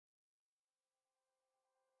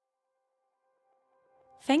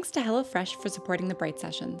Thanks to HelloFresh for supporting the Bright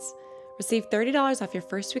Sessions. Receive $30 off your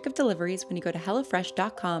first week of deliveries when you go to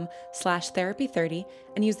hellofresh.com/therapy30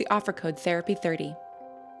 and use the offer code therapy30.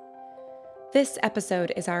 This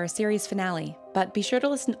episode is our series finale, but be sure to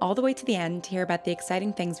listen all the way to the end to hear about the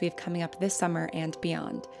exciting things we have coming up this summer and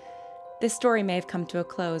beyond. This story may have come to a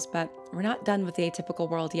close, but we're not done with the atypical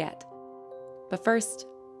world yet. But first,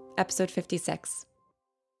 episode 56.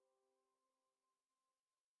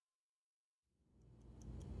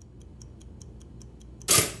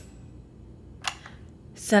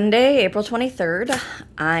 Sunday, April 23rd.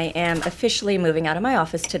 I am officially moving out of my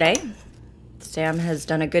office today. Sam has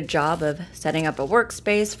done a good job of setting up a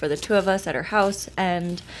workspace for the two of us at her house,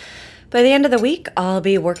 and by the end of the week, I'll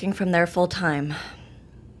be working from there full time.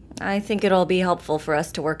 I think it'll be helpful for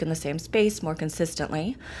us to work in the same space more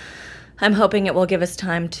consistently. I'm hoping it will give us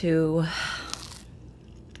time to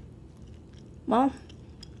learn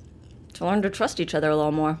to trust each other a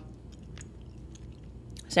little more.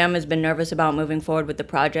 Sam has been nervous about moving forward with the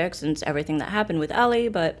project since everything that happened with Ellie,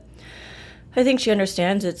 but I think she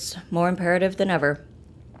understands it's more imperative than ever.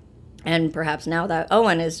 And perhaps now that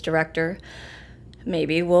Owen is director,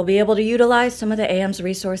 maybe we'll be able to utilize some of the AM's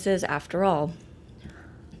resources after all.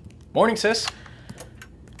 Morning, sis.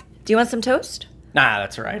 Do you want some toast? Nah,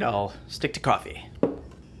 that's all right. I'll stick to coffee.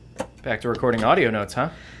 Back to recording audio notes,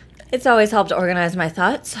 huh? It's always helped organize my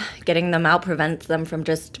thoughts. Getting them out prevents them from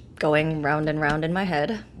just going round and round in my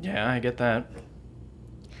head. Yeah, I get that.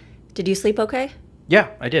 Did you sleep okay? Yeah,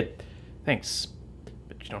 I did. Thanks.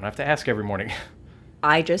 But you don't have to ask every morning.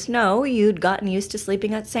 I just know you'd gotten used to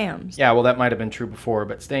sleeping at Sam's. Yeah, well, that might have been true before,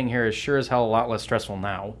 but staying here is sure as hell a lot less stressful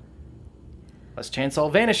now. Less chance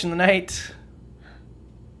I'll vanish in the night.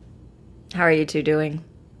 How are you two doing?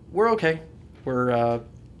 We're okay. We're,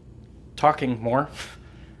 talking more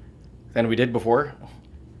than we did before.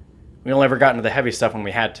 We only ever got into the heavy stuff when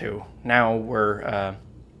we had to. Now we're, I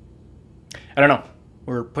don't know.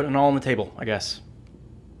 We're putting it all on the table, I guess.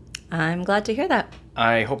 I'm glad to hear that.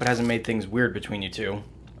 I hope it hasn't made things weird between you two,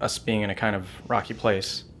 us being in a kind of rocky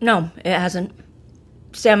place. No, it hasn't.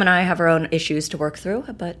 Sam and I have our own issues to work through,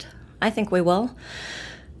 but I think we will.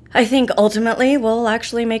 I think ultimately we'll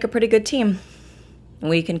actually make a pretty good team.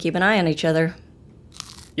 We can keep an eye on each other.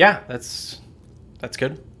 Yeah, that's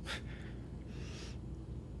good.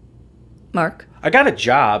 Mark? I got a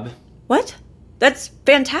job. What? That's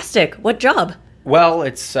fantastic. What job? Well,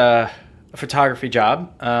 it's a photography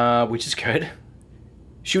job, which is good.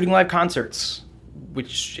 Shooting live concerts,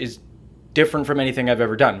 which is different from anything I've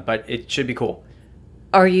ever done, but it should be cool.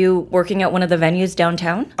 Are you working at one of the venues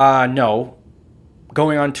downtown? No.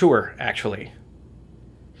 Going on tour, actually.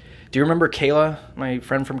 Do you remember Kayla, my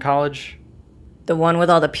friend from college? The one with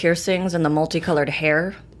all the piercings and the multicolored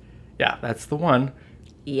hair? Yeah, that's the one.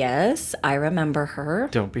 Yes, I remember her.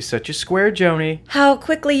 Don't be such a square, Joni. How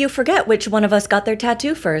quickly you forget which one of us got their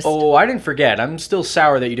tattoo first. Oh, I didn't forget. I'm still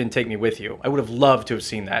sour that you didn't take me with you. I would have loved to have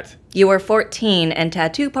seen that. You were 14, and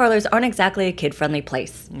tattoo parlors aren't exactly a kid-friendly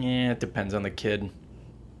place. Yeah, it depends on the kid.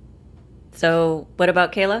 So, what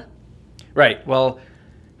about Kayla? Right, well,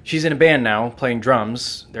 she's in a band now, playing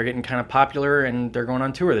drums. They're getting kind of popular, and they're going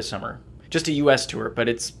on tour this summer. Just a U.S. tour, but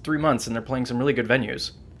it's 3 months, and they're playing some really good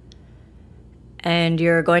venues. And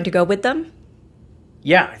you're going to go with them?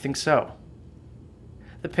 Yeah, I think so.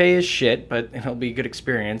 The pay is shit, but it'll be a good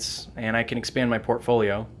experience, and I can expand my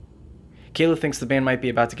portfolio. Kayla thinks the band might be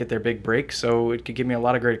about to get their big break, so it could give me a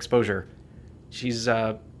lot of great exposure. She's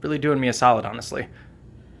really doing me a solid, honestly.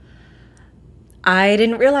 I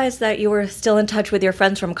didn't realize that you were still in touch with your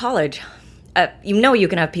friends from college. You know you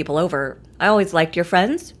can have people over. I always liked your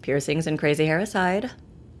friends, piercings and crazy hair aside.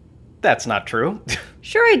 That's not true.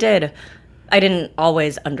 Sure I did. I didn't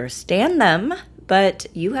always understand them, but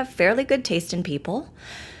you have fairly good taste in people.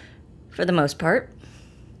 For the most part.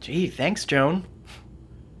 Gee, thanks, Joan.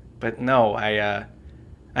 But no, I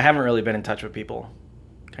haven't really been in touch with people.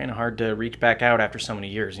 Kind of hard to reach back out after so many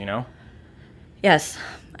years, you know? Yes,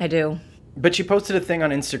 I do. But she posted a thing on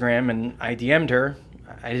Instagram, and I DM'd her.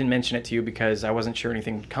 I didn't mention it to you because I wasn't sure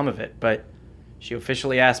anything would come of it, but she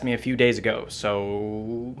officially asked me a few days ago,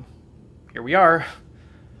 so here we are.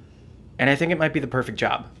 And I think it might be the perfect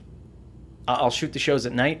job. I'll shoot the shows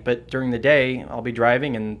at night, but during the day, I'll be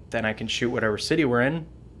driving, and then I can shoot whatever city we're in,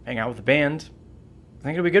 hang out with the band. I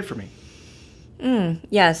think it'll be good for me.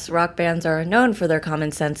 Yes, rock bands are known for their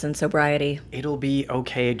common sense and sobriety. It'll be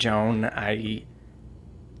okay, Joan.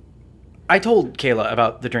 I told Kayla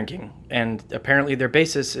about the drinking, and apparently their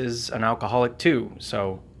bassist is an alcoholic too,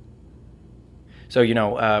 so you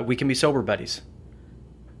know, we can be sober buddies.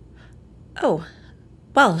 Oh,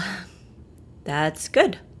 well, that's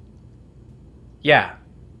good. Yeah,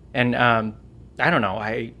 And I don't know,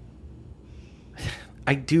 I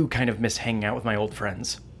do kind of miss hanging out with my old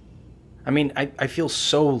friends. I mean, I feel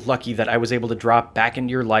so lucky that I was able to drop back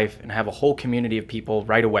into your life and have a whole community of people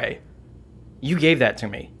right away. You gave that to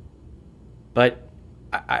me. But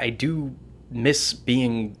I do miss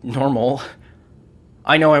being normal.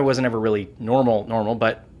 I know I wasn't ever really normal,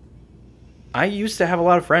 but I used to have a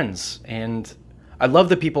lot of friends, and I love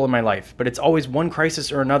the people in my life, but it's always one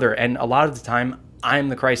crisis or another, and a lot of the time, I'm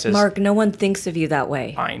the crisis. Mark, no one thinks of you that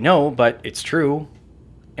way. I know, but it's true.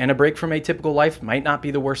 And a break from atypical life might not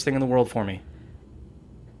be the worst thing in the world for me.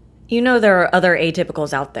 You know there are other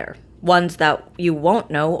atypicals out there. Ones that you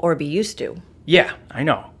won't know or be used to. Yeah, I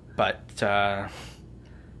know. But,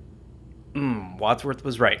 Wadsworth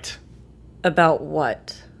was right. About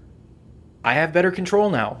what? I have better control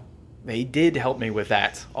now. They did help me with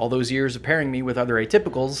that. All those years of pairing me with other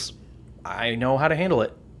atypicals, I know how to handle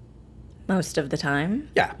it. Most of the time?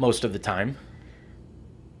 Yeah, most of the time.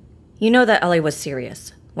 You know that Ellie was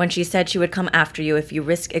serious when she said she would come after you if you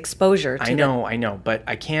risk exposure to I know, but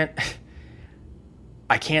I can't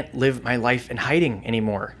live my life in hiding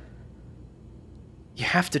anymore. You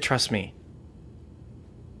have to trust me.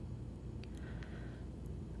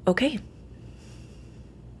 Okay.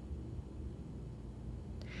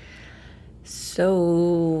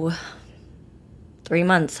 So, 3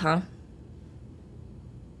 months, huh?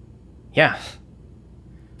 Yeah.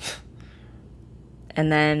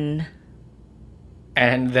 And then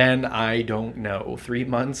I don't know. 3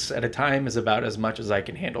 months at a time is about as much as I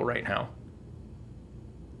can handle right now.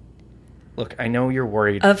 Look, I know you're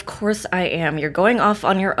worried. Of course I am. You're going off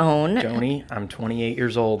on your own. Joni, I'm 28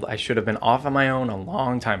 years old. I should have been off on my own a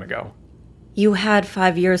long time ago. You had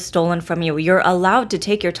 5 years stolen from you. You're allowed to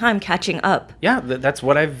take your time catching up. Yeah, that's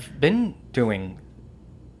what I've been doing.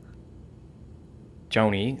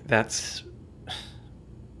 Joni, that's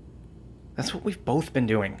what we've both been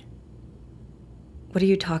doing. What are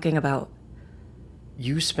you talking about?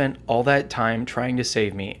 You spent all that time trying to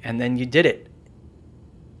save me, and then you did it.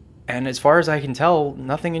 And as far as I can tell,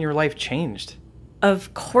 nothing in your life changed.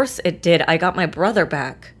 Of course it did. I got my brother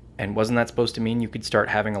back. And wasn't that supposed to mean you could start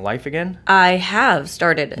having a life again? I have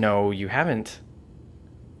started. No, you haven't.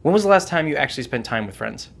 When was the last time you actually spent time with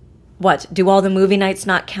friends? What, do all the movie nights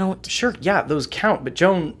not count? Sure, yeah, those count, but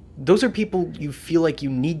Joan, those are people you feel like you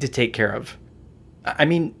need to take care of. I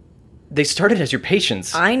mean, they started as your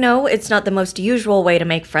patients. I know it's not the most usual way to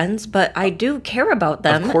make friends, but I do care about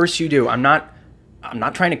them. Of course you do. I'm not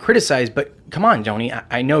trying to criticize, but come on, Joni,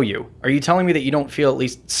 I know you. Are you telling me that you don't feel at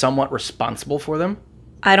least somewhat responsible for them?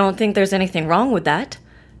 I don't think there's anything wrong with that.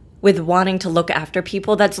 With wanting to look after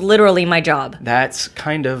people, that's literally my job. That's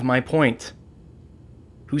kind of my point.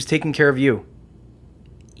 Who's taking care of you?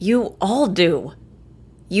 You all do.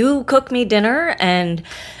 You cook me dinner, and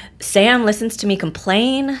Sam listens to me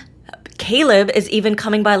complain. Caleb is even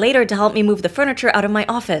coming by later to help me move the furniture out of my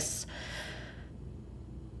office.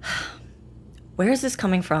 Where is this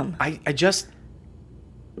coming from? I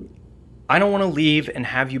don't want to leave and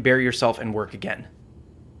have you bury yourself in work again.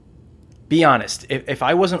 Be honest, if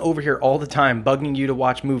I wasn't over here all the time bugging you to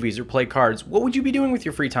watch movies or play cards, what would you be doing with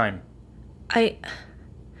your free time? I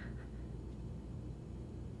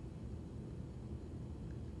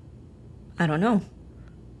don't know.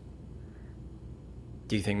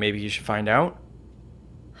 Do you think maybe you should find out?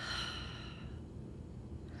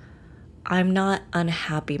 I'm not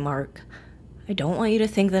unhappy, Mark. I don't want you to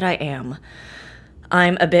think that I am.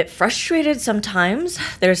 I'm a bit frustrated sometimes.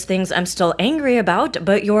 There's things I'm still angry about,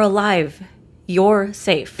 but you're alive. You're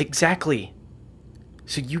safe. Exactly.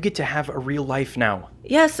 So you get to have a real life now.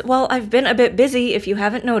 Yes, well, I've been a bit busy if you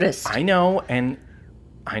haven't noticed. I know, and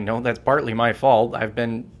I know that's partly my fault.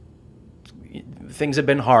 Things have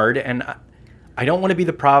been hard, and I don't want to be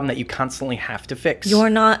the problem that you constantly have to fix. You're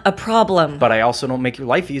not a problem. But I also don't make your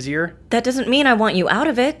life easier. That doesn't mean I want you out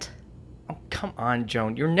of it. Oh, come on,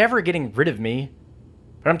 Joan. You're never getting rid of me.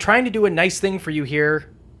 But I'm trying to do a nice thing for you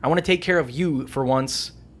here. I want to take care of you for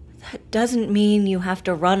once. That doesn't mean you have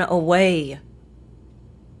to run away.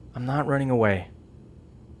 I'm not running away.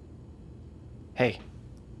 Hey,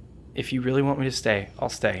 if you really want me to stay, I'll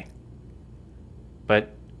stay.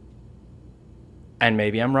 And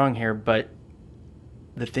maybe I'm wrong here, but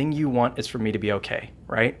the thing you want is for me to be okay,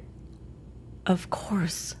 right? Of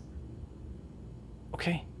course.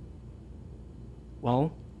 Okay.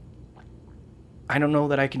 Well, I don't know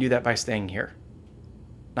that I can do that by staying here.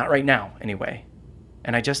 Not right now, anyway.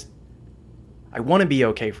 And I want to be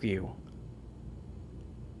okay for you.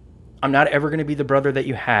 I'm not ever going to be the brother that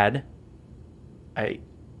you had.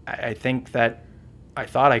 I think that I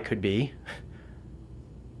thought I could be.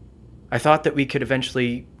 I thought that we could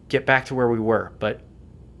eventually get back to where we were, but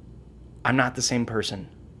I'm not the same person.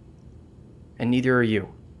 And neither are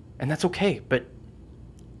you. And that's okay, but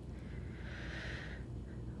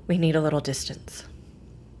We need a little distance.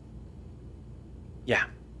 yeah.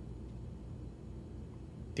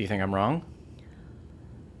 Do you think I'm wrong?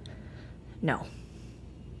 No.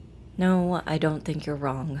 No, I don't think you're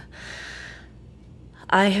wrong.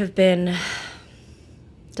 I have been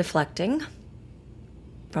deflecting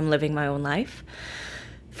from living my own life.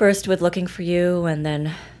 First with looking for you, and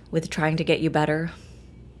then with trying to get you better.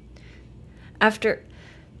 After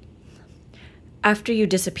you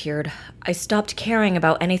disappeared, I stopped caring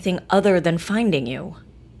about anything other than finding you.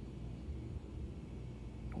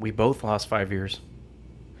 We both lost 5 years.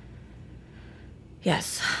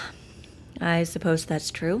 Yes, I suppose that's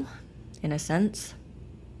true, in a sense.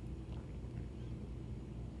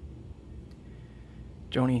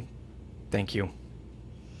 Joni, thank you.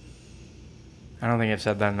 I don't think I've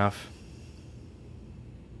said that enough.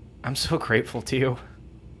 I'm so grateful to you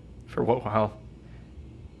for what while.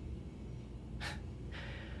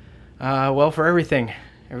 Well, for everything.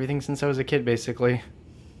 Everything since I was a kid, basically.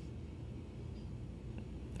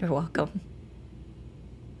 You're welcome.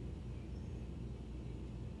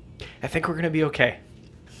 I think we're gonna be okay.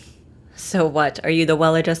 So what, are you the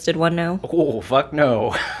well-adjusted one now? Oh, fuck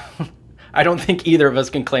no. I don't think either of us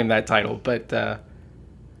can claim that title, but, I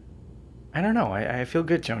don't know. I feel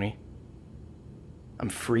good, Joni. I'm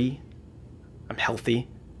free. I'm healthy.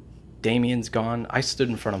 Damien's gone. I stood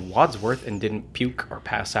in front of Wadsworth and didn't puke or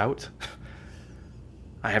pass out.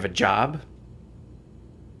 I have a job.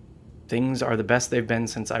 Things are the best they've been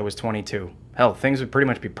since I was 22. Hell, things would pretty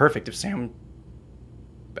much be perfect if Sam...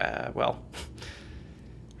 well...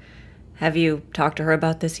 Have you talked to her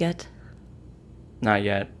about this yet? Not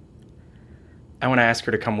yet. I want to ask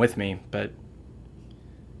her to come with me, but...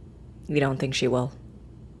 You don't think she will?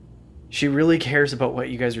 She really cares about what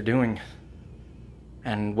you guys are doing.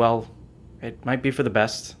 And, well, it might be for the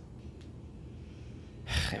best.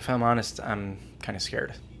 If I'm honest, I'm kind of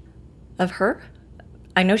scared. Of her?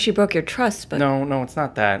 I know she broke your trust, but... No, it's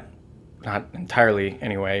not that. Not entirely,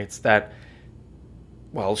 anyway. It's that,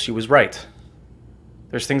 well, she was right.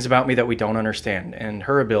 There's things about me that we don't understand, and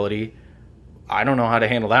her ability, I don't know how to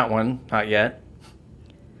handle that one, not yet.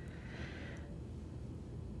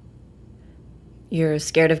 You're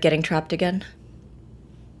scared of getting trapped again?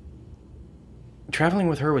 Traveling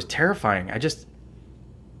with her was terrifying.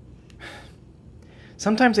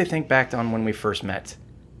 Sometimes I think back on when we first met.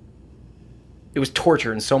 It was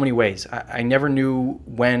torture in so many ways. I never knew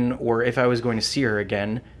when or if I was going to see her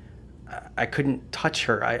again. I couldn't touch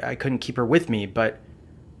her. I couldn't keep her with me, but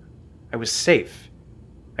I was safe.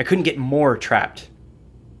 I couldn't get more trapped.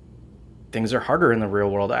 Things are harder in the real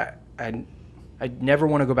world. I'd never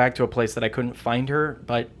want to go back to a place that I couldn't find her,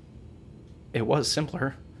 but it was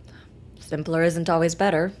simpler. Simpler isn't always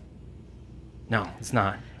better. No, it's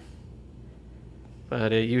not.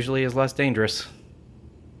 But it usually is less dangerous.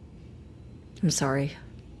 I'm sorry.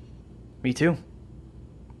 Me too.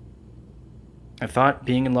 I thought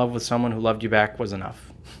being in love with someone who loved you back was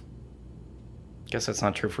enough. Guess that's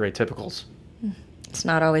not true for atypicals. It's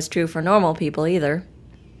not always true for normal people either.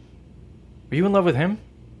 Were you in love with him?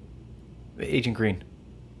 Agent Green.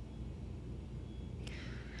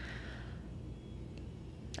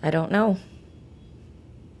 I don't know.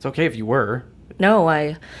 It's okay if you were. No,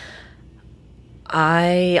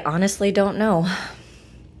 I honestly don't know.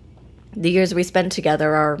 The years we spent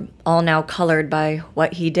together are all now colored by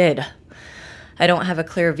what he did. I don't have a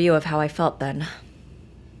clear view of how I felt then.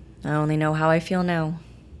 I only know how I feel now.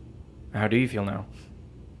 How do you feel now?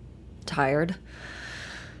 Tired.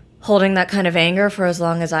 Holding that kind of anger for as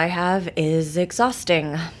long as I have is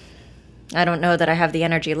exhausting. I don't know that I have the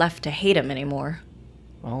energy left to hate him anymore.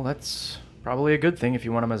 Well, that's probably a good thing if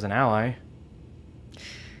you want him as an ally.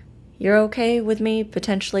 You're okay with me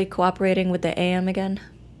potentially cooperating with the AM again?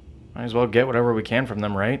 Might as well get whatever we can from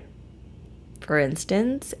them, right? For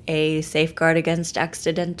instance, a safeguard against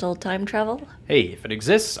accidental time travel? Hey, if it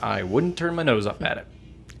exists, I wouldn't turn my nose up at it.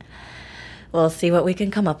 We'll see what we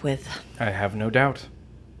can come up with. I have no doubt.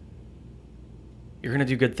 You're gonna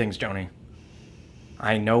do good things, Joni.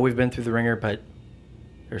 I know we've been through the ringer, but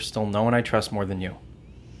there's still no one I trust more than you.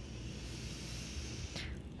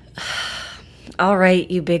 All right,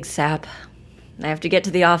 you big sap. I have to get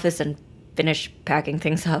to the office and finish packing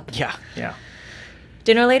things up. Yeah.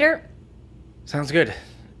 Dinner later? Sounds good.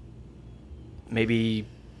 Maybe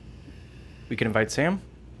we can invite Sam?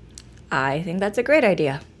 I think that's a great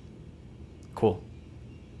idea. Cool.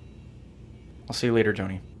 I'll see you later,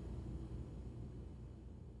 Joni.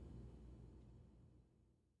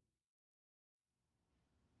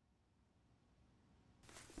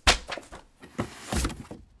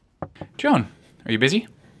 Joan, are you busy?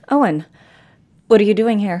 Owen, what are you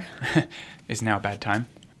doing here? Is now a bad time?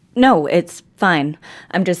 No, it's fine.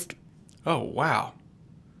 I'm just... Oh, wow.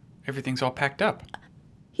 Everything's all packed up.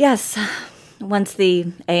 Yes. Once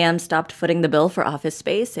the AM stopped footing the bill for office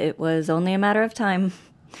space, it was only a matter of time.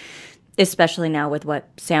 Especially now with what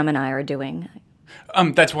Sam and I are doing.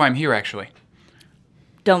 That's why I'm here, actually.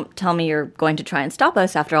 Don't tell me you're going to try and stop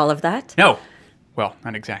us after all of that. No. Well,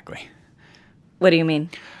 not exactly. What do you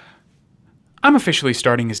mean? I'm officially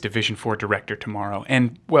starting as Division 4 director tomorrow,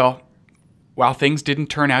 and, well, while things didn't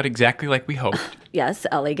turn out exactly like we hoped... Yes,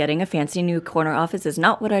 Ellie getting a fancy new corner office is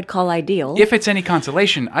not what I'd call ideal. If it's any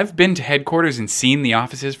consolation, I've been to headquarters and seen the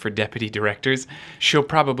offices for deputy directors. She'll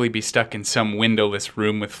probably be stuck in some windowless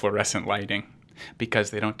room with fluorescent lighting.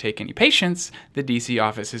 Because they don't take any patients, the DC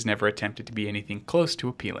office has never attempted to be anything close to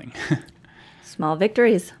appealing. Small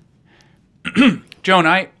victories. Joan,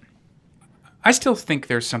 I still think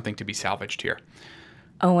there's something to be salvaged here.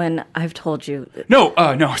 Owen, I've told you...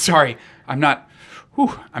 No, sorry. I'm not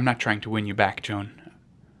trying to win you back, Joan.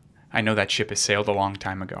 I know that ship has sailed a long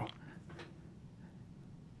time ago.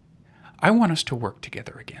 I want us to work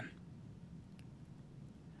together again.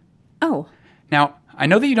 Oh. Now, I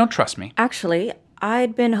know that you don't trust me. Actually,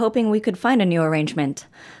 I'd been hoping we could find a new arrangement.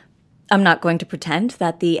 I'm not going to pretend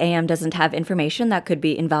that the AM doesn't have information that could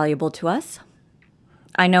be invaluable to us.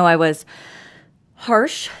 I know I was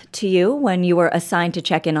harsh to you when you were assigned to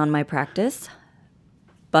check in on my practice,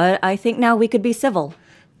 but I think now we could be civil.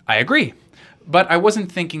 I agree, but I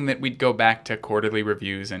wasn't thinking that we'd go back to quarterly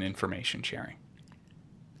reviews and information sharing.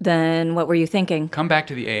 Then what were you thinking? Come back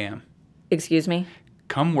to the AM. Excuse me?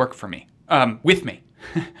 Come work for me. With me.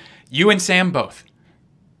 You and Sam both.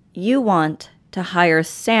 You want to hire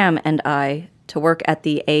Sam and I to work at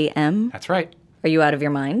the AM? That's right. Are you out of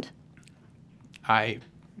your mind? I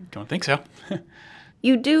don't think so.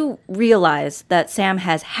 You do realize that Sam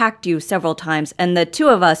has hacked you several times, and the two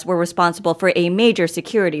of us were responsible for a major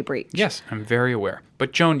security breach. Yes, I'm very aware.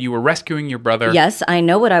 But Joan, you were rescuing your brother. Yes, I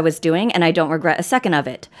know what I was doing, and I don't regret a second of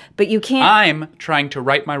it. But you can't... I'm trying to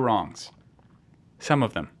right my wrongs. Some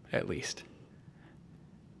of them, at least.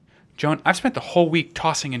 Joan, I've spent the whole week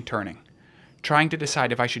tossing and turning, trying to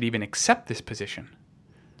decide if I should even accept this position.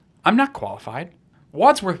 I'm not qualified.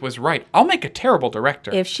 Wadsworth was right. I'll make a terrible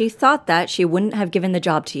director. If she thought that, she wouldn't have given the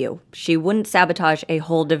job to you. She wouldn't sabotage a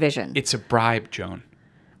whole division. It's a bribe, Joan.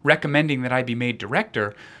 Recommending that I be made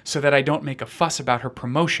director so that I don't make a fuss about her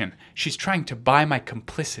promotion. She's trying to buy my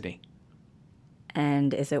complicity.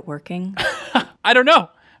 And is it working? I don't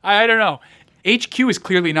know. I don't know. HQ is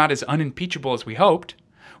clearly not as unimpeachable as we hoped.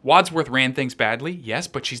 Wadsworth ran things badly, yes,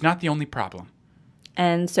 but she's not the only problem.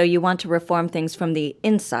 And so you want to reform things from the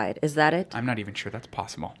inside, is that it? I'm not even sure that's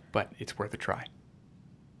possible, but it's worth a try.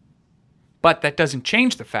 But that doesn't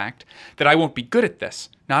change the fact that I won't be good at this,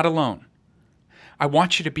 not alone. I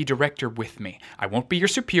want you to be director with me. I won't be your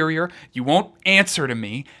superior. You won't answer to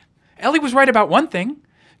me. Ellie was right about one thing.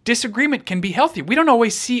 Disagreement can be healthy. We don't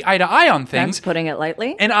always see eye to eye on things. That's putting it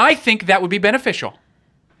lightly. And I think that would be beneficial.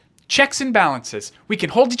 Checks and balances. We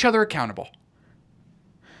can hold each other accountable.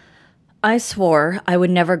 I swore I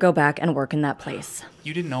would never go back and work in that place.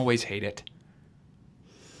 You didn't always hate it.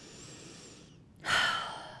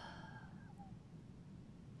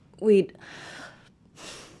 We'd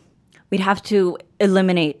have to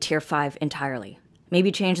eliminate Tier 5 entirely.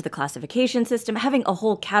 Maybe change the classification system. Having a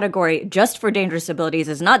whole category just for dangerous abilities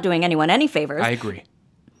is not doing anyone any favors. I agree.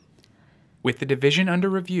 With the division under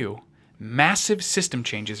review, massive system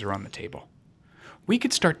changes are on the table. We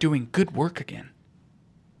could start doing good work again.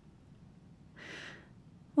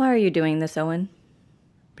 Why are you doing this, Owen?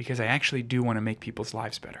 Because I actually do want to make people's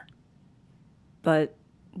lives better. But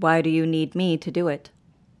why do you need me to do it?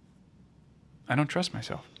 I don't trust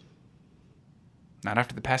myself. Not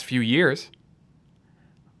after the past few years.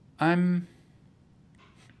 I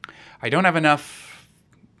don't have enough...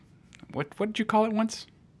 What did you call it once?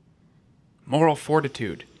 Moral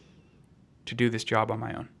fortitude to do this job on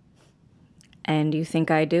my own. And you think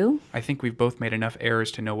I do? I think we've both made enough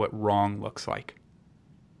errors to know what wrong looks like.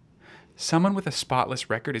 Someone with a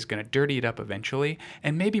spotless record is going to dirty it up eventually,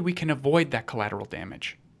 and maybe we can avoid that collateral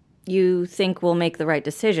damage. You think we'll make the right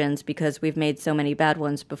decisions because we've made so many bad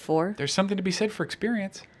ones before? There's something to be said for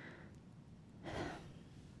experience.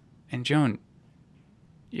 And Joan,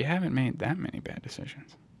 you haven't made that many bad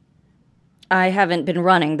decisions. I haven't been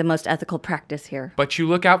running the most ethical practice here. But you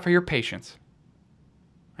look out for your patients.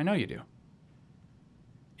 I know you do.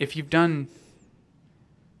 If you've done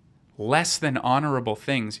less than honorable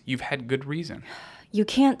things, you've had good reason. You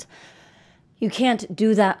can't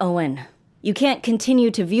do that, Owen. You can't continue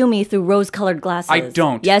to view me through rose-colored glasses. I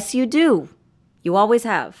don't. Yes, you do. You always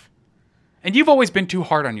have. And you've always been too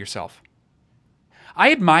hard on yourself.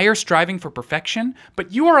 I admire striving for perfection,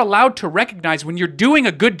 but you are allowed to recognize when you're doing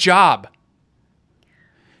a good job.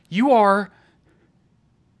 You are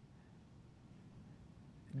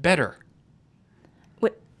better.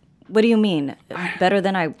 What do you mean? Better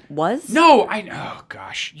than I was? No, oh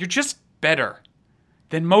gosh, you're just better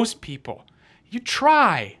than most people. You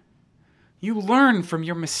try. You learn from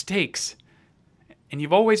your mistakes. And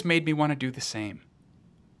you've always made me want to do the same.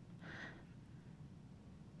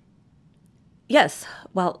 Yes,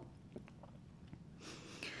 well,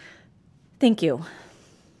 thank you.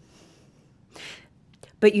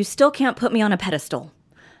 But you still can't put me on a pedestal.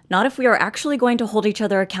 Not if we are actually going to hold each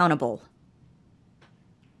other accountable.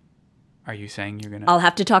 Are you saying you're gonna... I'll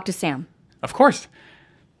have to talk to Sam. Of course.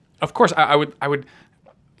 Of course, I would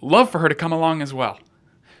love for her to come along as well.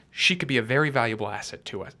 She could be a very valuable asset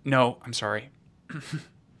to us. No, I'm sorry.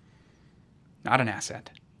 Not an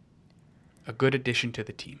asset. A good addition to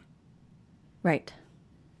the team. Right.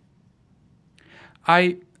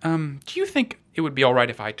 Do you think it would be all right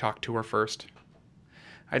if I talked to her first?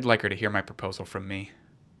 I'd like her to hear my proposal from me.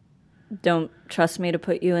 Don't trust me to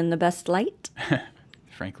put you in the best light?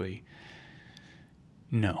 Frankly,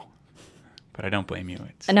 no. But I don't blame you.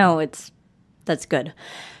 No, that's good.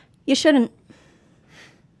 You shouldn't.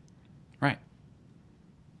 Right.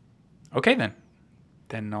 Okay, then.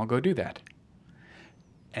 Then I'll go do that.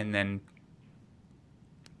 And then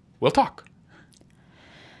we'll talk.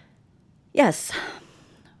 Yes,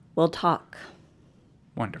 we'll talk.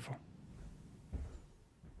 Wonderful.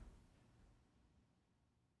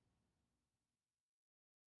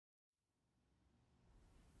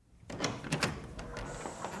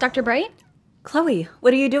 Dr. Bright? Chloe,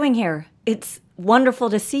 what are you doing here? It's wonderful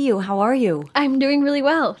to see you. How are you? I'm doing really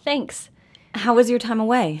well, thanks. How was your time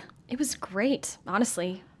away? It was great,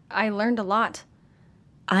 honestly. I learned a lot.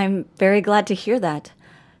 I'm very glad to hear that.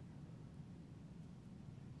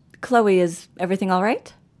 Chloe, is everything all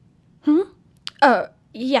right?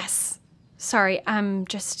 Yes. Sorry, I'm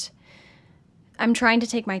trying to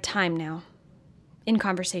take my time now. In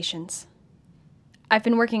conversations. I've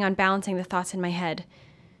been working on balancing the thoughts in my head,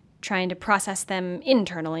 trying to process them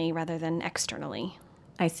internally rather than externally.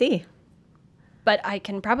 I see. But I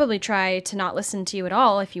can probably try to not listen to you at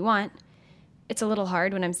all if you want. It's a little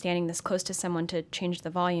hard when I'm standing this close to someone to change the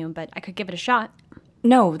volume, but I could give it a shot.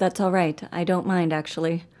 No, that's all right. I don't mind,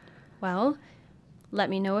 actually. Well, let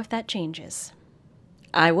me know if that changes.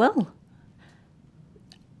 I will.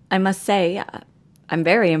 I must say, I'm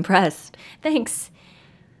very impressed. Thanks.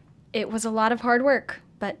 It was a lot of hard work,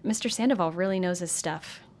 but Mr. Sandoval really knows his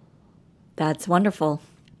stuff. That's wonderful.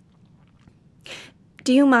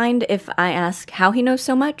 Do you mind if I ask how he knows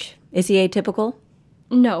so much? Is he atypical?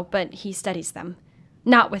 No, but he studies them.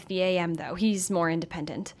 Not with the AM, though. He's more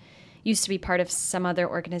independent. Used to be part of some other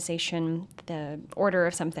organization, the Order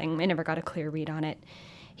of something. I never got a clear read on it.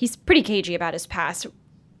 He's pretty cagey about his past.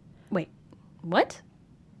 Wait, what?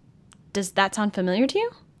 Does that sound familiar to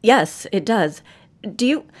you? Yes, it does.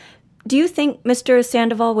 Do you think Mr.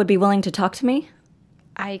 Sandoval would be willing to talk to me?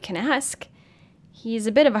 I can ask. He's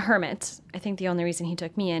a bit of a hermit. I think the only reason he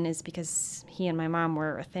took me in is because he and my mom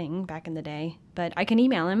were a thing back in the day. But I can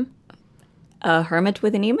email him. A hermit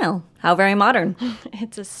with an email. How very modern.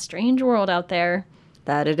 It's a strange world out there.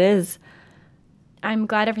 That it is. I'm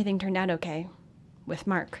glad everything turned out okay. With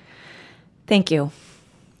Mark. Thank you.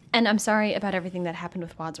 And I'm sorry about everything that happened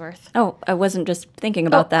with Wadsworth. Oh, I wasn't just thinking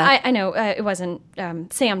about that. I know. It wasn't.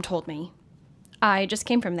 Sam told me. I just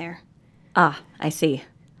came from there. Ah, I see.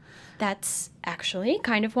 That's actually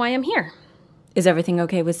kind of why I'm here. Is everything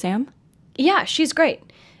okay with Sam? Yeah, she's great.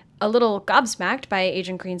 A little gobsmacked by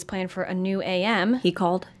Agent Green's plan for a new AM. He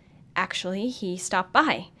called? Actually, he stopped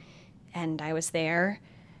by. And I was there.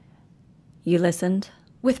 You listened?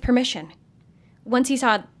 With permission. Once he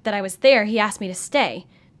saw that I was there, he asked me to stay,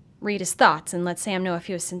 read his thoughts, and let Sam know if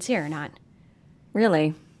he was sincere or not.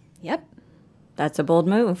 Really? Yep. That's a bold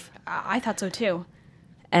move. I thought so too.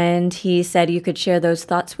 And he said you could share those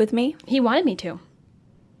thoughts with me? He wanted me to.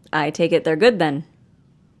 I take it they're good then.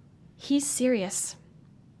 He's serious.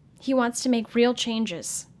 He wants to make real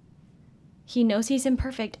changes. He knows he's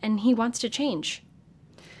imperfect and he wants to change.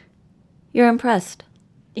 You're impressed.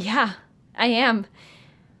 Yeah, I am.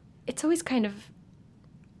 It's always kind of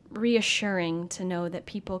reassuring to know that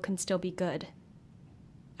people can still be good.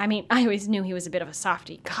 I mean, I always knew he was a bit of a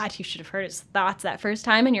softie. God, you should have heard his thoughts that first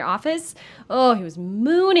time in your office. Oh, he was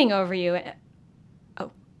mooning over you.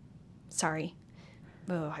 Oh, sorry.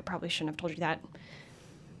 Oh, I probably shouldn't have told you that.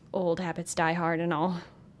 Old habits die hard and all.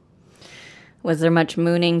 Was there much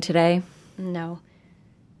mooning today? No.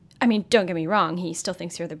 I mean, don't get me wrong, he still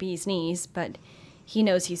thinks you're the bee's knees, but he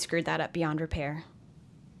knows he screwed that up beyond repair.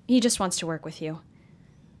 He just wants to work with you.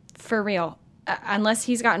 For real. Unless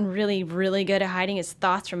he's gotten really, really good at hiding his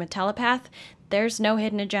thoughts from a telepath, there's no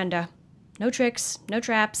hidden agenda. No tricks, no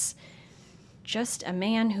traps. Just a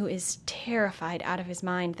man who is terrified out of his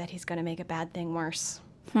mind that he's going to make a bad thing worse.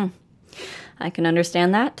 I can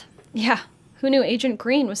understand that. Yeah, who knew Agent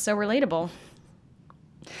Green was so relatable?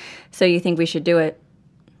 So you think we should do it?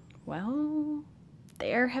 Well,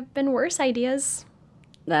 there have been worse ideas.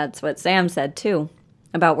 That's what Sam said, too,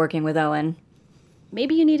 about working with Owen.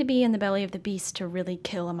 Maybe you need to be in the belly of the beast to really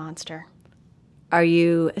kill a monster. Are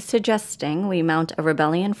you suggesting we mount a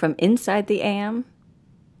rebellion from inside the AM?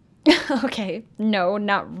 Okay, no,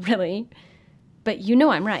 not really. But you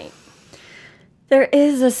know I'm right. There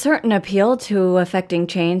is a certain appeal to affecting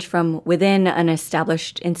change from within an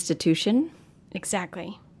established institution.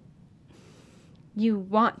 Exactly. You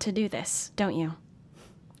want to do this, don't you?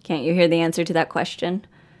 Can't you hear the answer to that question?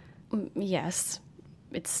 Yes.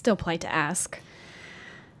 It's still polite to ask.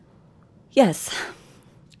 Yes,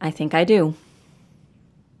 I think I do.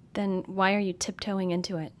 Then why are you tiptoeing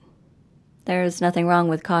into it? There's nothing wrong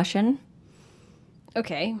with caution.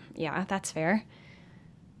 Okay, yeah, that's fair.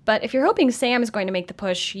 But if you're hoping Sam is going to make the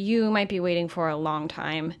push, you might be waiting for a long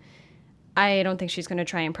time. I don't think she's going to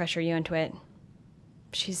try and pressure you into it.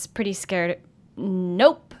 She's pretty scared.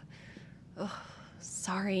 Nope. Ugh,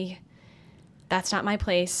 sorry. That's not my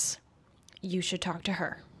place. You should talk to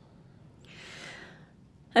her.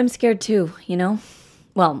 I'm scared too, you know?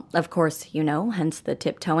 Well, of course, you know, hence the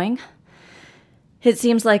tiptoeing. It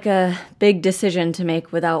seems like a big decision to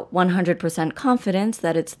make without 100% confidence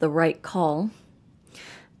that it's the right call.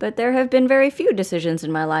 But there have been very few decisions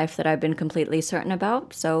in my life that I've been completely certain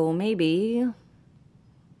about, so maybe...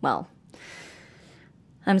 Well,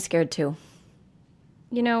 I'm scared too.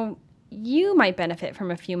 You know, you might benefit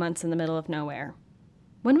from a few months in the middle of nowhere.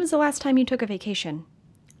 When was the last time you took a vacation?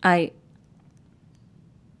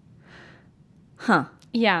 Huh.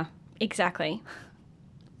 Yeah, exactly.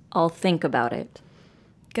 I'll think about it.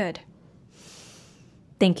 Good.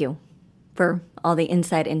 Thank you for all the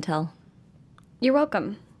inside intel. You're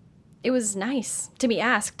welcome. It was nice to be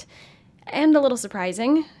asked, and a little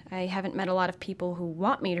surprising. I haven't met a lot of people who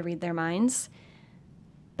want me to read their minds.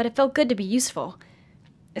 But it felt good to be useful,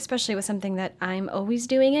 especially with something that I'm always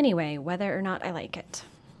doing anyway, whether or not I like it.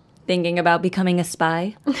 Thinking about becoming a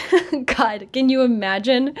spy? God, can you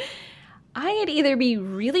imagine? I'd either be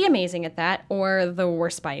really amazing at that or the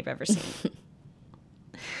worst spy you've ever seen.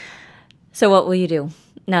 So what will you do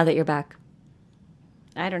now that you're back?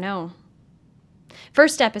 I don't know.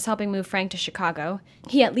 First step is helping move Frank to Chicago.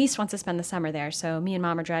 He at least wants to spend the summer there, so me and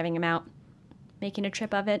Mom are driving him out, making a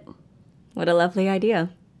trip of it. What a lovely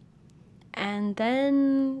idea. And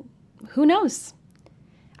then, who knows?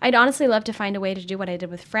 I'd honestly love to find a way to do what I did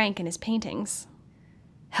with Frank and his paintings.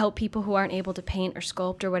 Help people who aren't able to paint or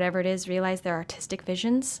sculpt or whatever it is realize their artistic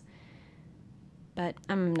visions. But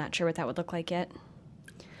I'm not sure what that would look like yet.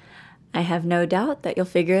 I have no doubt that you'll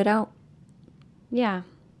figure it out. Yeah.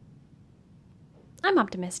 I'm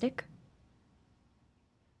optimistic.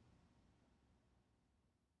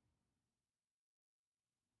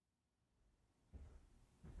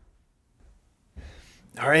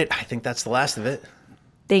 All right, I think that's the last of it.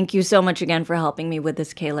 Thank you so much again for helping me with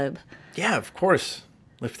this, Caleb. Yeah, of course.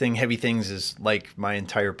 Lifting heavy things is like my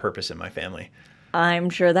entire purpose in my family. I'm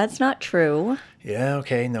sure that's not true. Yeah,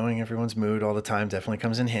 okay, knowing everyone's mood all the time definitely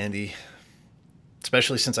comes in handy.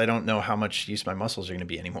 Especially since I don't know how much use my muscles are going to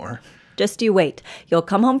be anymore. Just you wait. You'll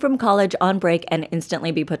come home from college on break and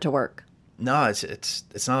instantly be put to work. No,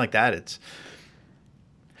 it's not like that. It's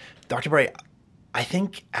Dr. Bray, I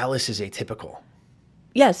think Alice is atypical.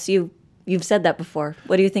 Yes, you've said that before.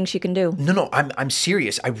 What do you think she can do? No, I'm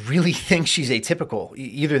serious. I really think she's atypical.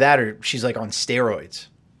 Either that or she's like on steroids.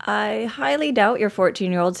 I highly doubt your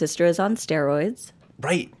 14-year-old sister is on steroids.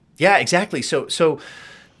 Right. Yeah, exactly. So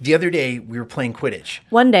the other day we were playing Quidditch.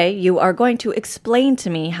 One day you are going to explain to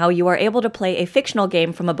me how you are able to play a fictional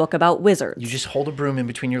game from a book about wizards. You just hold a broom in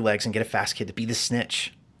between your legs and get a fast kid to be the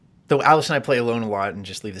snitch. Though Alice and I play alone a lot and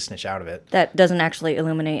just leave the snitch out of it. That doesn't actually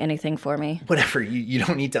illuminate anything for me. Whatever. You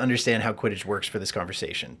don't need to understand how Quidditch works for this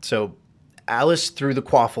conversation. So Alice threw the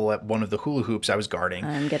quaffle at one of the hula hoops I was guarding.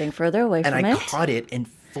 I'm getting further away from it. And I caught it and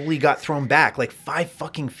fully got thrown back like 5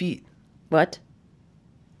 fucking feet. What?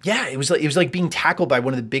 Yeah, it was like being tackled by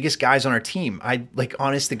one of the biggest guys on our team. I, like,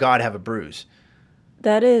 honest to God, have a bruise.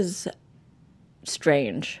 That is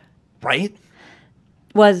strange. Right?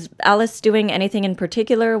 Was Alice doing anything in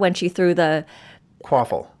particular when she threw the...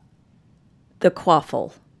 Quaffle. The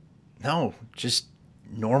quaffle. No, just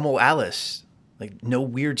normal Alice. Like, no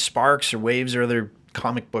weird sparks or waves or other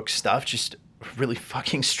comic book stuff. Just a really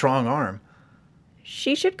fucking strong arm.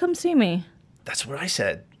 She should come see me. That's what I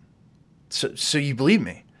said. So you believe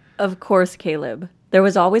me? Of course, Caleb. There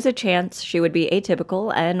was always a chance she would be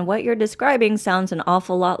atypical, and what you're describing sounds an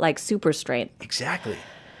awful lot like super strength. Exactly.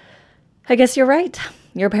 I guess you're right.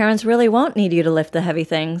 Your parents really won't need you to lift the heavy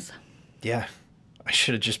things. Yeah. I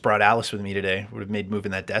should have just brought Alice with me today. Would have made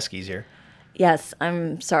moving that desk easier. Yes,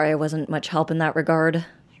 I'm sorry I wasn't much help in that regard.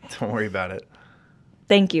 Don't worry about it.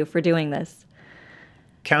 Thank you for doing this.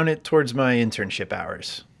 Count it towards my internship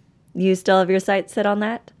hours. You still have your sights set on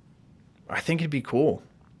that? I think it'd be cool.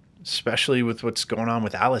 Especially with what's going on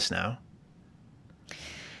with Alice now.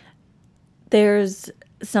 There's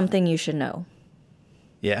something you should know.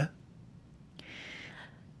 Yeah?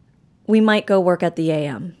 We might go work at the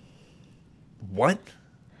AM. What?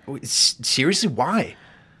 Seriously, why?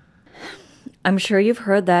 I'm sure you've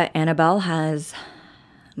heard that Annabelle has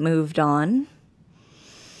moved on.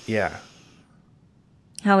 Yeah.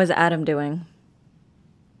 How is Adam doing?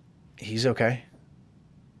 He's okay.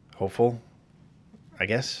 Hopeful, I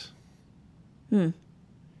guess.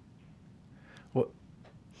 What?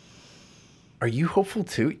 Are you hopeful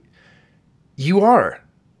too? You are.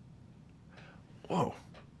 Whoa.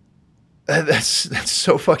 That's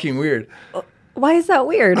so fucking weird. Why is that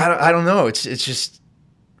weird? I don't know. It's just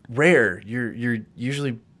rare. You're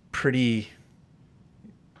usually pretty,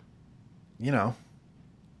 you know.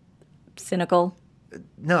 Cynical?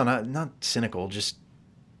 No, not cynical, just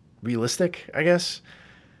realistic, I guess.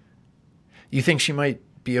 You think she might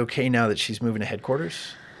be okay now that she's moving to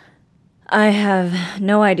headquarters? I have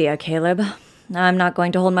no idea, Caleb. I'm not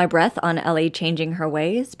going to hold my breath on Ellie changing her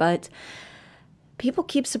ways, but people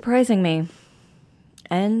keep surprising me.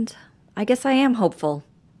 And I guess I am hopeful.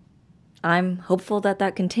 I'm hopeful that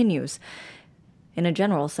that continues, in a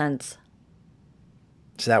general sense.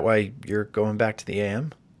 Is that why you're going back to the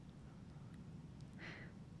AM?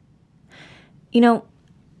 You know,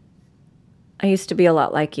 I used to be a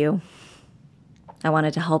lot like you. I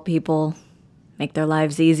wanted to help people, make their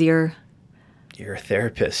lives easier. You're a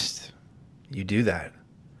therapist. You do that.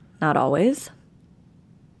 Not always.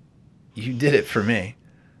 You did it for me.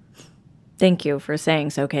 Thank you for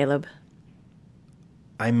saying so, Caleb.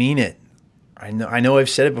 I mean it. I know I've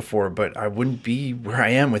said it before, but I wouldn't be where I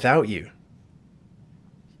am without you.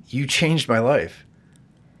 You changed my life.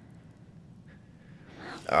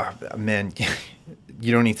 Man,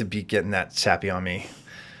 you don't need to be getting that sappy on me.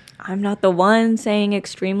 I'm not the one saying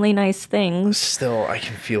extremely nice things. Still, I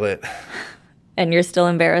can feel it. And you're still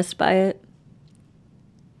embarrassed by it?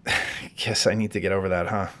 Guess I need to get over that,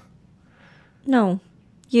 huh? No,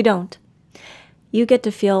 you don't. You get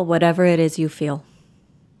to feel whatever it is you feel.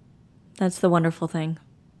 That's the wonderful thing.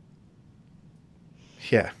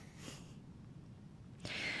 Yeah.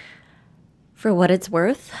 For what it's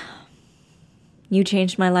worth, you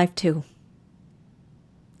changed my life too.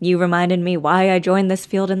 You reminded me why I joined this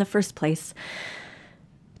field in the first place.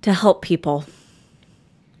 To help people.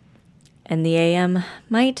 And the AM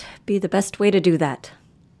might be the best way to do that.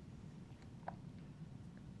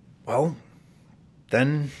 Well,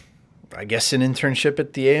 then I guess an internship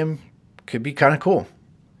at the AM could be kind of cool.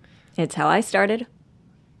 It's how I started.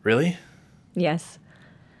 Really? Yes.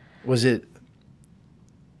 Was it...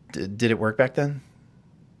 Did it work back then?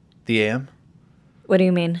 The AM? What do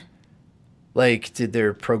you mean? Like, did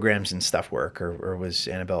their programs and stuff work, or was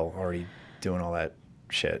Annabelle already doing all that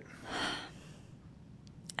shit?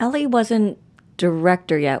 Ellie wasn't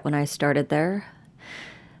director yet when I started there.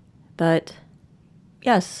 But,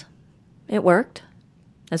 yes, it worked,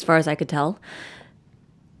 as far as I could tell.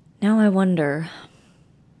 Now I wonder...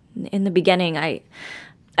 In the beginning, I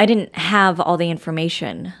didn't have all the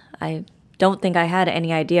information. I don't think I had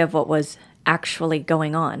any idea of what was actually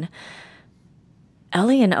going on.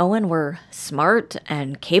 Ellie and Owen were smart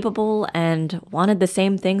and capable and wanted the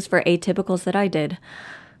same things for atypicals that I did.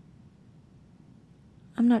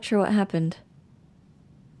 I'm not sure what happened.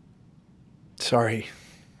 Sorry.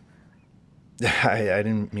 I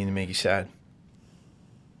didn't mean to make you sad.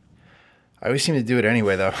 I always seem to do it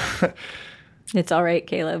anyway, though. It's all right,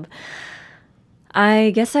 Caleb.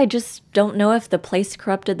 I guess I just don't know if the place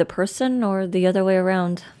corrupted the person or the other way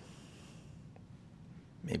around.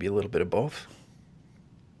 Maybe a little bit of both.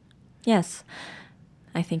 Yes,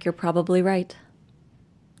 I think you're probably right.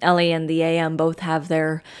 Ellie and the AM both have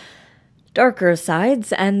their darker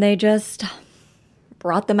sides, and they just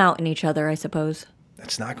brought them out in each other, I suppose.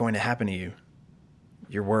 That's not going to happen to you.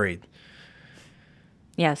 You're worried.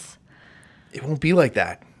 Yes. It won't be like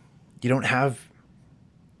that. You don't have...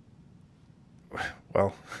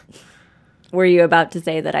 Well, Were you about to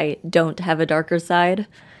say that I don't have a darker side?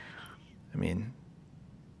 I mean,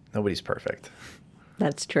 nobody's perfect.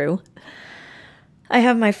 That's true. I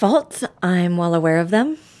have my faults. I'm well aware of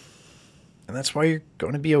them. And that's why you're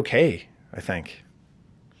going to be okay, I think.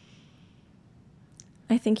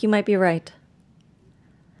 I think you might be right.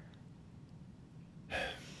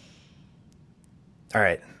 All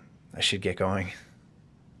right, I should get going.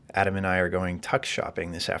 Adam and I are going tux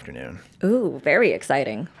shopping this afternoon. Ooh, very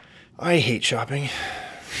exciting. I hate shopping,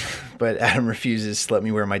 but Adam refuses to let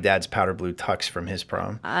me wear my dad's powder blue tux from his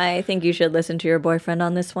prom. I think you should listen to your boyfriend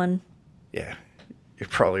on this one. Yeah, you're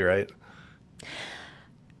probably right.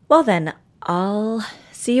 Well then, I'll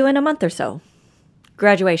see you in a month or so.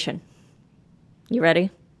 Graduation. You ready?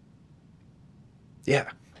 Yeah,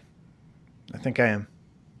 I think I am.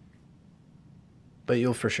 But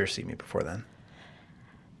you'll for sure see me before then.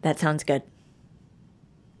 That sounds good.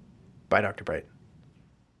 Bye, Dr. Bright.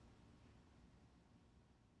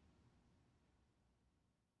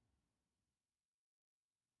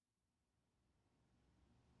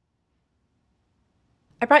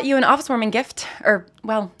 I brought you an office warming gift, or,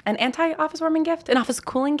 well, an anti-office warming gift, an office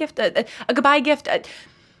cooling gift, a goodbye gift.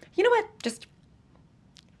 You know what? Just,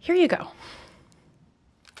 here you go.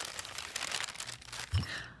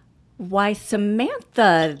 Why,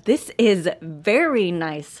 Samantha, this is very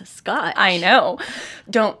nice scotch. I know.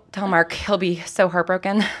 Don't tell Mark. He'll be so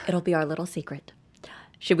heartbroken. It'll be our little secret.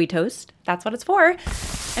 Should we toast? That's what it's for.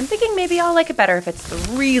 I'm thinking maybe I'll like it better if it's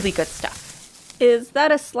the really good stuff. Is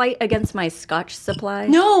that a slight against my scotch supply?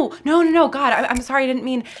 No. God, I'm sorry. I didn't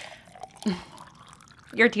mean...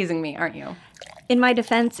 You're teasing me, aren't you? In my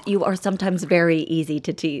defense, you are sometimes very easy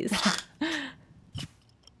to tease.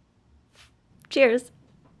 Cheers.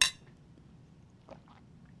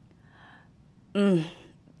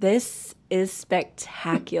 This is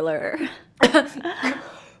spectacular.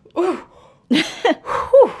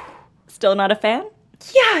 Still not a fan?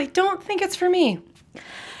 Yeah, I don't think it's for me.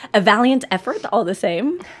 A valiant effort, all the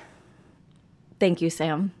same. Thank you,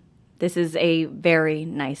 Sam. This is a very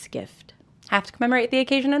nice gift. Have to commemorate the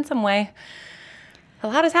occasion in some way. A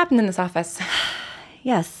lot has happened in this office.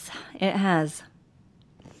 Yes, it has.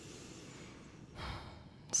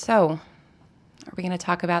 So, are we going to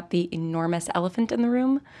talk about the enormous elephant in the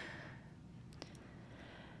room?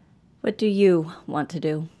 What do you want to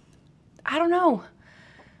do? I don't know.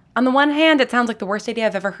 On the one hand, it sounds like the worst idea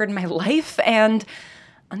I've ever heard in my life, and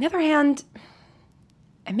on the other hand,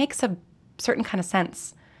 it makes a certain kind of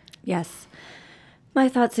sense. Yes, my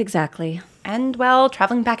thoughts exactly. And, well,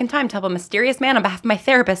 traveling back in time to help a mysterious man on behalf of my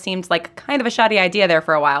therapist seemed like kind of a shoddy idea there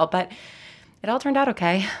for a while, but it all turned out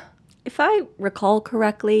okay. If I recall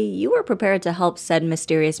correctly, you were prepared to help said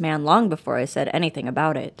mysterious man long before I said anything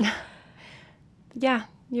about it. Yeah,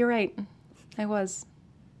 you're right. I was.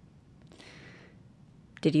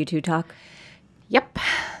 Did you two talk? Yep.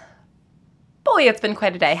 Boy, it's been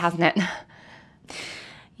quite a day, hasn't it?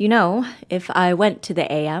 You know, if I went to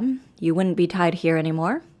the AM, you wouldn't be tied here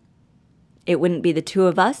anymore. It wouldn't be the two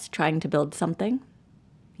of us trying to build something.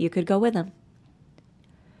 You could go with him.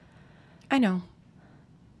 I know.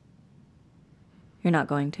 You're not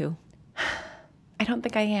going to. I don't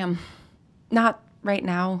think I am. Not right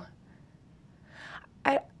now.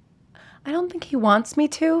 I don't think he wants me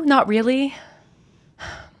to. Not really.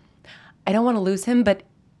 I don't want to lose him, but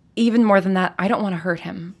even more than that, I don't want to hurt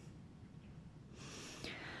him.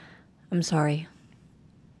 I'm sorry.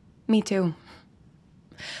 Me too.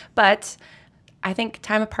 But I think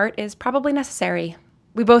time apart is probably necessary.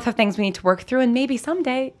 We both have things we need to work through, and maybe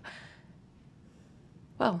someday...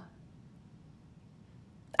 Well,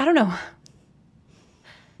 I don't know.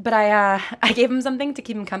 But I gave him something to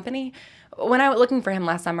keep him company. When I went looking for him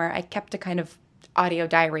last summer, I kept a kind of audio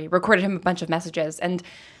diary, recorded him a bunch of messages, and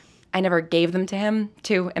I never gave them to him.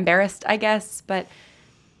 Too embarrassed, I guess, but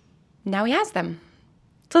now he has them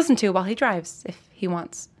to listen to while he drives, if he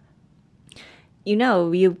wants. You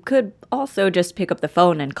know, you could also just pick up the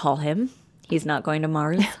phone and call him. He's not going to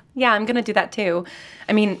Mars. Yeah, I'm going to do that too.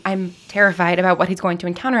 I mean, I'm terrified about what he's going to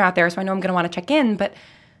encounter out there, so I know I'm going to want to check in, but...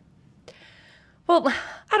 Well,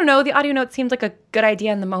 I don't know. The audio note seemed like a good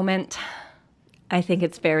idea in the moment. I think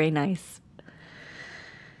it's very nice.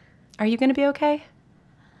 Are you going to be okay?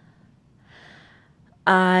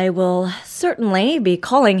 I will certainly be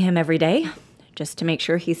calling him every day, just to make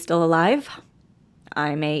sure he's still alive.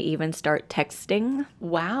 I may even start texting.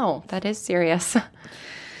 Wow, that is serious.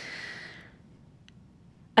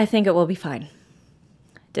 I think it will be fine.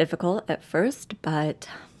 Difficult at first, but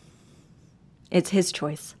it's his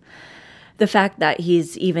choice. The fact that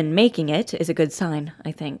he's even making it is a good sign,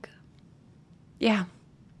 I think. Yeah.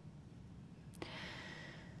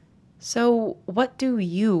 So, what do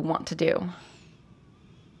you want to do?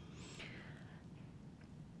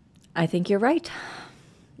 I think you're right.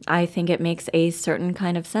 I think it makes a certain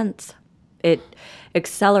kind of sense. It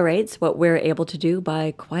accelerates what we're able to do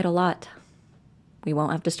by quite a lot. We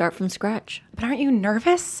won't have to start from scratch. But aren't you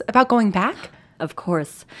nervous about going back? Of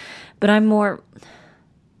course. But I'm more...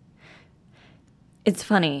 It's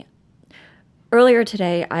funny. Earlier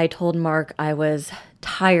today, I told Mark I was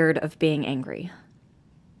tired of being angry.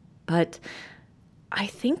 But I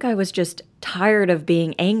think I was just tired of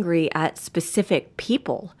being angry at specific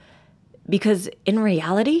people. Because in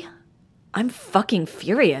reality, I'm fucking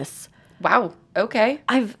furious. Wow, okay.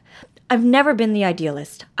 I've never been the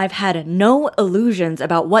idealist. I've had no illusions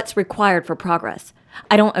about what's required for progress.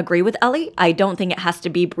 I don't agree with Ellie. I don't think it has to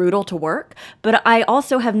be brutal to work, but I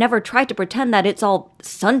also have never tried to pretend that it's all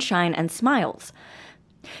sunshine and smiles.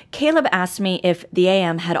 Caleb asked me if the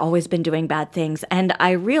AM had always been doing bad things, and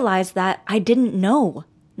I realized that I didn't know.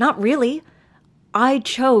 Not really. I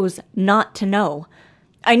chose not to know.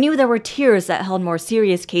 I knew there were tiers that held more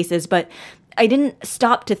serious cases, but I didn't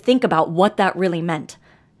stop to think about what that really meant.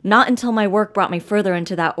 Not until my work brought me further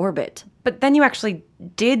into that orbit. But then you actually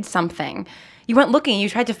did something. You went looking, you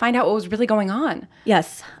tried to find out what was really going on.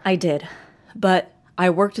 Yes, I did. But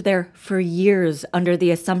I worked there for years under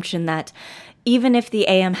the assumption that even if the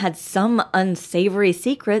AM had some unsavory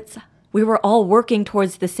secrets, we were all working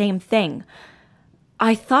towards the same thing.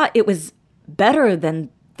 I thought it was better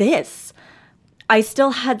than this. I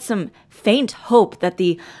still had some faint hope that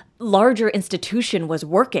the larger institution was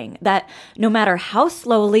working, that no matter how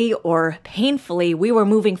slowly or painfully we were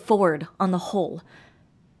moving forward on the whole.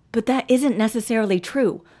 But that isn't necessarily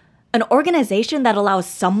true. An organization that allows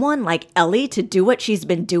someone like Ellie to do what she's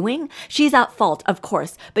been doing, she's at fault, of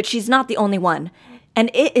course, but she's not the only one.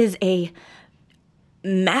 And it is a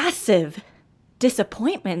massive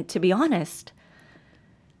disappointment, to be honest.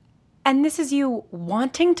 And this is you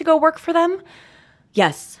wanting to go work for them?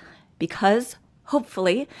 Yes, because,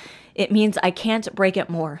 hopefully, it means I can't break it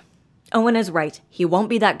more. Owen is right. He won't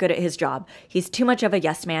be that good at his job. He's too much of a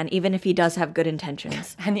yes man, even if he does have good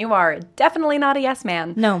intentions. And you are definitely not a yes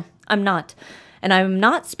man. No, I'm not. And I'm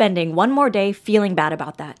not spending one more day feeling bad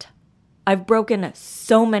about that. I've broken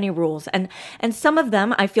so many rules, and some of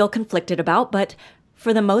them I feel conflicted about, but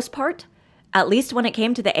for the most part, at least when it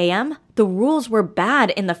came to the AM, the rules were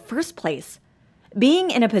bad in the first place.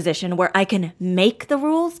 Being in a position where I can make the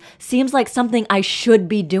rules seems like something I should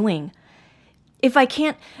be doing. If I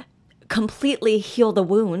can't completely heal the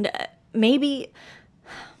wound, maybe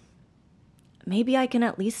I can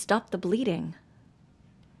at least stop the bleeding.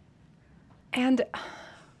 And,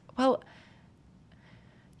 well,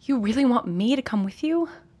 you really want me to come with you?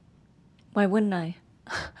 Why wouldn't I?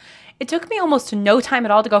 It took me almost no time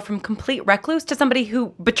at all to go from complete recluse to somebody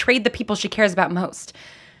who betrayed the people she cares about most.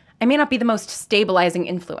 I may not be the most stabilizing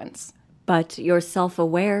influence. But you're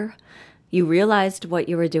self-aware. You realized what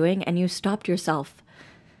you were doing and you stopped yourself.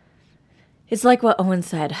 It's like what Owen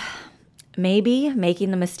said. Maybe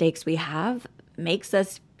making the mistakes we have makes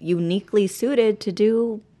us uniquely suited to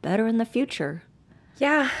do better in the future.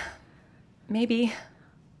 Yeah, maybe.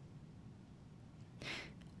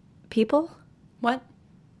 People? What?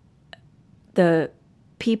 The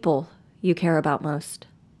people you care about most.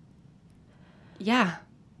 Yeah.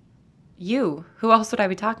 You. Who else would I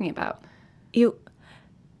be talking about? You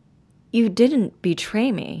didn't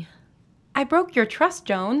betray me. I broke your trust,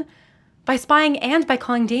 Joan. By spying and by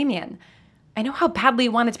calling Damien. I know how badly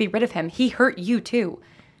you wanted to be rid of him. He hurt you, too.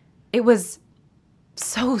 It was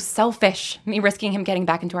so selfish, me risking him getting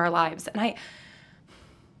back into our lives. And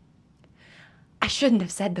I shouldn't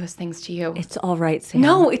have said those things to you. It's all right, Sam.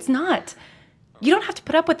 No, it's not. You don't have to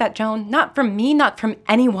put up with that, Joan. Not from me, not from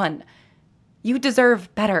anyone. You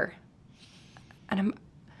deserve better. And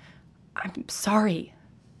I'm sorry.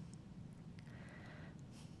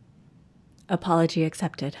 Apology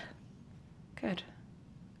accepted. Good.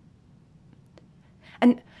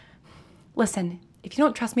 And listen, if you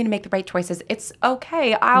don't trust me to make the right choices, it's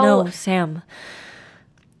okay. No, Sam.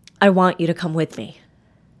 I want you to come with me.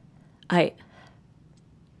 I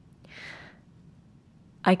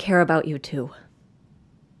care about you too.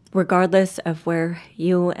 Regardless of where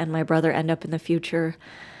you and my brother end up in the future,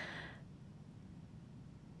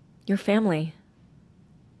 you're family.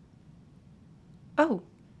 Oh,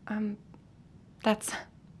 that's...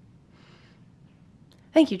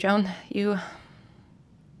 Thank you, Joan. You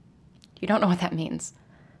don't know what that means.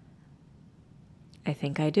 I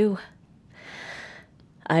think I do.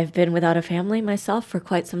 I've been without a family myself for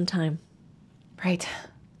quite some time. Right.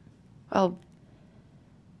 Well,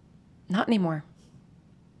 not anymore.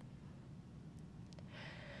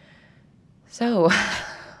 So,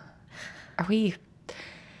 are we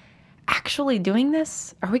actually doing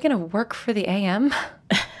this? Are we going to work for the AM?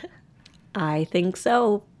 I think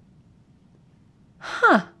so.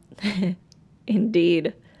 Huh.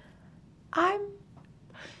 Indeed. I'm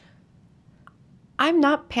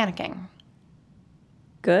not panicking.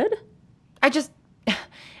 Good? If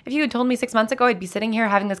you had told me 6 months ago I'd be sitting here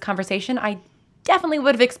having this conversation, I definitely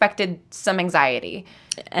would have expected some anxiety.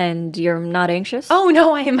 And you're not anxious? Oh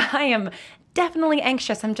no, I am definitely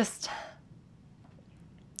anxious.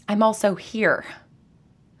 I'm also here.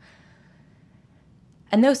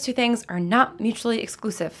 And those two things are not mutually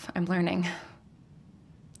exclusive, I'm learning.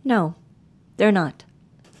 No, they're not.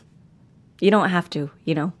 You don't have to,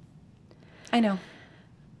 you know. I know.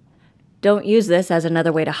 Don't use this as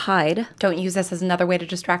another way to hide. Don't use this as another way to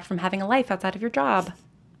distract from having a life outside of your job.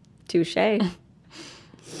 Touché.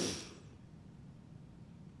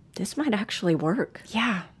 This might actually work.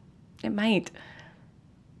 Yeah, it might.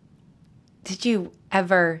 Did you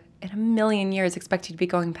ever, in a million years, expect you to be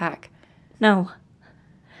going back? No.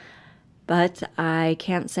 But I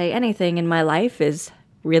can't say anything in my life is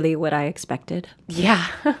really what I expected. Yeah.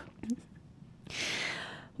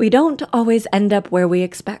 We don't always end up where we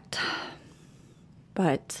expect.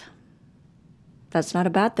 But that's not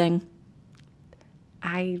a bad thing.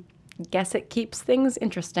 I guess it keeps things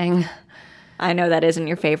interesting. I know that isn't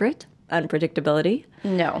your favorite, unpredictability.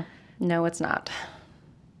 No, it's not.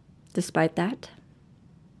 Despite that,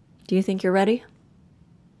 do you think you're ready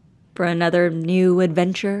for another new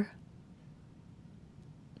adventure?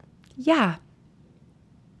 Yeah,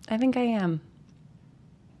 I think I am.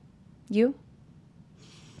 You?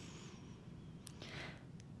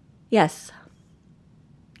 Yes,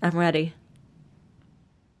 I'm ready.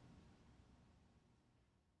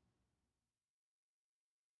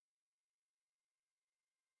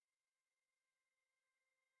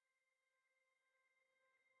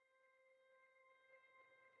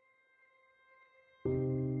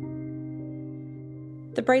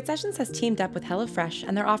 The Bright Sessions has teamed up with HelloFresh,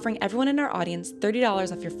 and they're offering everyone in our audience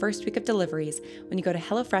 $30 off your first week of deliveries when you go to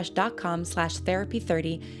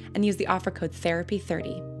hellofresh.com/therapy30 and use the offer code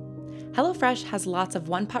therapy30. HelloFresh has lots of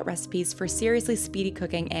one-pot recipes for seriously speedy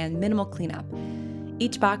cooking and minimal cleanup.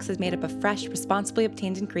 Each box is made up of fresh, responsibly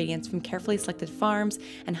obtained ingredients from carefully selected farms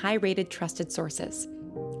and high-rated, trusted sources.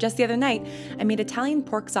 Just the other night, I made Italian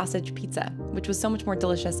pork sausage pizza, which was so much more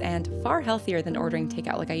delicious and far healthier than ordering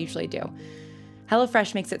takeout like I usually do.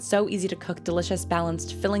 HelloFresh makes it so easy to cook delicious,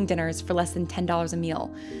 balanced, filling dinners for less than $10 a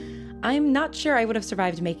meal. I'm not sure I would have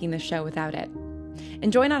survived making this show without it.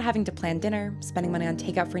 Enjoy not having to plan dinner, spending money on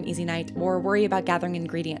takeout for an easy night, or worry about gathering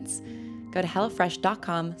ingredients. Go to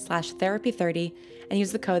hellofresh.com/therapy30 and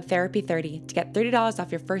use the code therapy30 to get $30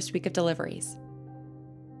 off your first week of deliveries.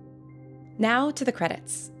 Now to the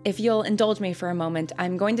credits. If you'll indulge me for a moment,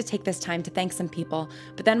 I'm going to take this time to thank some people,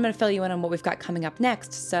 but then I'm going to fill you in on what we've got coming up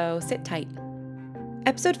next, so sit tight.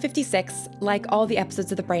 Episode 56, like all the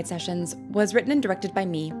episodes of the Bright Sessions, was written and directed by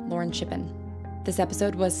me, Lauren Shippen. This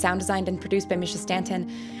episode was sound designed and produced by Misha Stanton,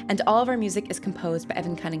 and all of our music is composed by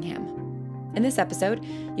Evan Cunningham. In this episode,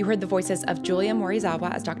 you heard the voices of Julia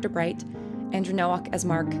Morizawa as Dr. Bright, Andrew Nowak as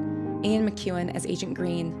Mark, Ian McEwen as Agent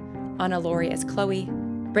Green, Anna Laurie as Chloe,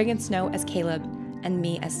 Brigham Snow as Caleb, and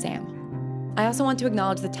me as Sam. I also want to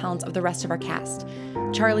acknowledge the talents of the rest of our cast: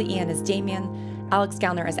 Charlie Ian as Damien, Alex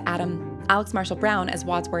Gallner as Adam, Alex Marshall Brown as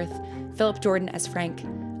Wadsworth, Philip Jordan as Frank,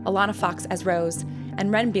 Alana Fox as Rose,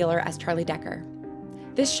 and Ren Beeler as Charlie Decker.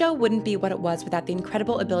 This show wouldn't be what it was without the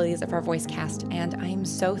incredible abilities of our voice cast, and I am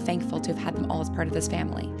so thankful to have had them all as part of this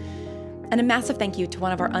family. And a massive thank you to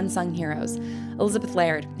one of our unsung heroes, Elizabeth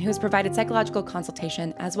Laird, who has provided psychological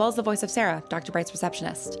consultation as well as the voice of Sarah, Dr. Bright's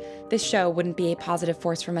receptionist. This show wouldn't be a positive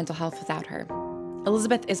force for mental health without her.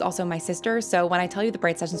 Elizabeth is also my sister, so when I tell you the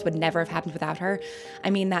Bright Sessions would never have happened without her, I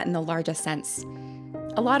mean that in the largest sense.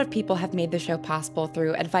 A lot of people have made the show possible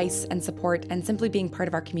through advice and support and simply being part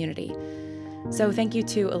of our community. So thank you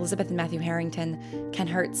to Elizabeth and Matthew Harrington, Ken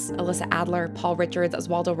Hertz, Alyssa Adler, Paul Richards,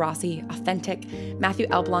 Oswaldo Rossi, Authentic, Matthew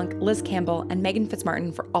Elblunk, Liz Campbell, and Megan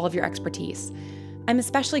Fitzmartin for all of your expertise. I'm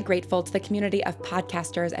especially grateful to the community of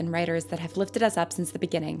podcasters and writers that have lifted us up since the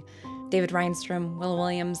beginning. David Reinstrom, Will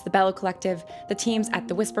Williams, the Bellow Collective, the teams at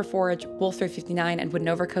The Whisper Forge, Wolf 359, and Wooden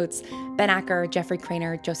Overcoats, Ben Acker, Jeffrey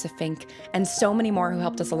Craner, Joseph Fink, and so many more who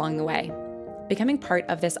helped us along the way. Becoming part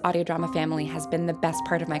of this audio drama family has been the best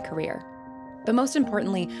part of my career. But most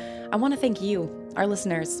importantly, I want to thank you, our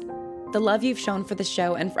listeners. The love you've shown for the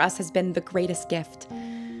show and for us has been the greatest gift.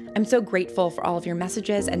 I'm so grateful for all of your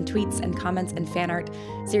messages and tweets and comments and fan art.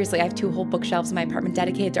 Seriously, I have 2 whole bookshelves in my apartment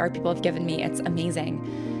dedicated to art people have given me. It's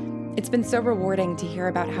amazing. It's been so rewarding to hear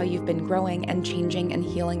about how you've been growing and changing and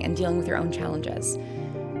healing and dealing with your own challenges.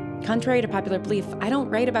 Contrary to popular belief, I don't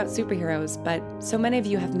write about superheroes, but so many of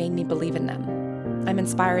you have made me believe in them. I'm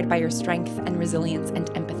inspired by your strength and resilience and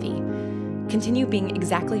empathy. Continue being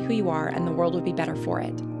exactly who you are, and the world will be better for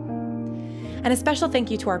it. And a special thank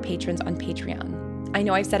you to our patrons on Patreon. I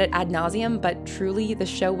know I've said it ad nauseum, but truly the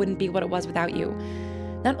show wouldn't be what it was without you.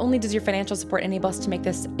 Not only does your financial support enable us to make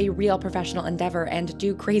this a real professional endeavor and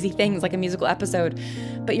do crazy things like a musical episode,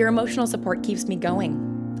 but your emotional support keeps me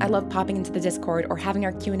going. I love popping into the Discord or having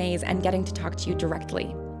our Q&As and getting to talk to you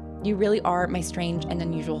directly. You really are my strange and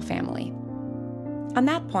unusual family. On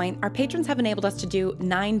that point, our patrons have enabled us to do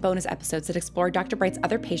 9 bonus episodes that explore Dr. Bright's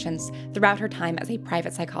other patients throughout her time as a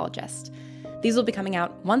private psychologist. These will be coming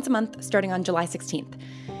out once a month starting on July 16th.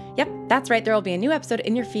 Yep, that's right, there will be a new episode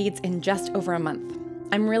in your feeds in just over a month.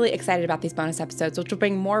 I'm really excited about these bonus episodes, which will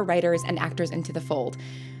bring more writers and actors into the fold.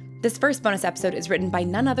 This first bonus episode is written by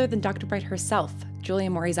none other than Dr. Bright herself, Julia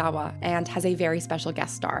Morizawa, and has a very special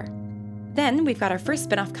guest star. Then we've got our first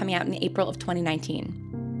spinoff coming out in April of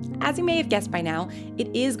 2019. As you may have guessed by now,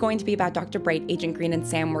 it is going to be about Dr. Bright, Agent Green, and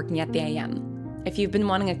Sam working at the AM. If you've been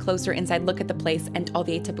wanting a closer inside look at the place and all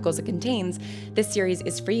the atypicals it contains, this series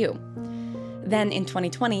is for you. Then in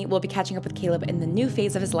 2020, we'll be catching up with Caleb in the new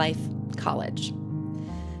phase of his life, college.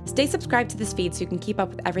 Stay subscribed to this feed so you can keep up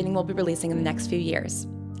with everything we'll be releasing in the next few years.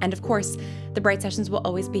 And of course, the Bright Sessions will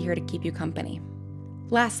always be here to keep you company.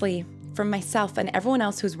 Lastly, from myself and everyone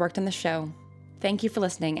else who's worked on the show, thank you for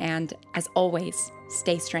listening, and as always,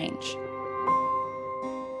 stay strange.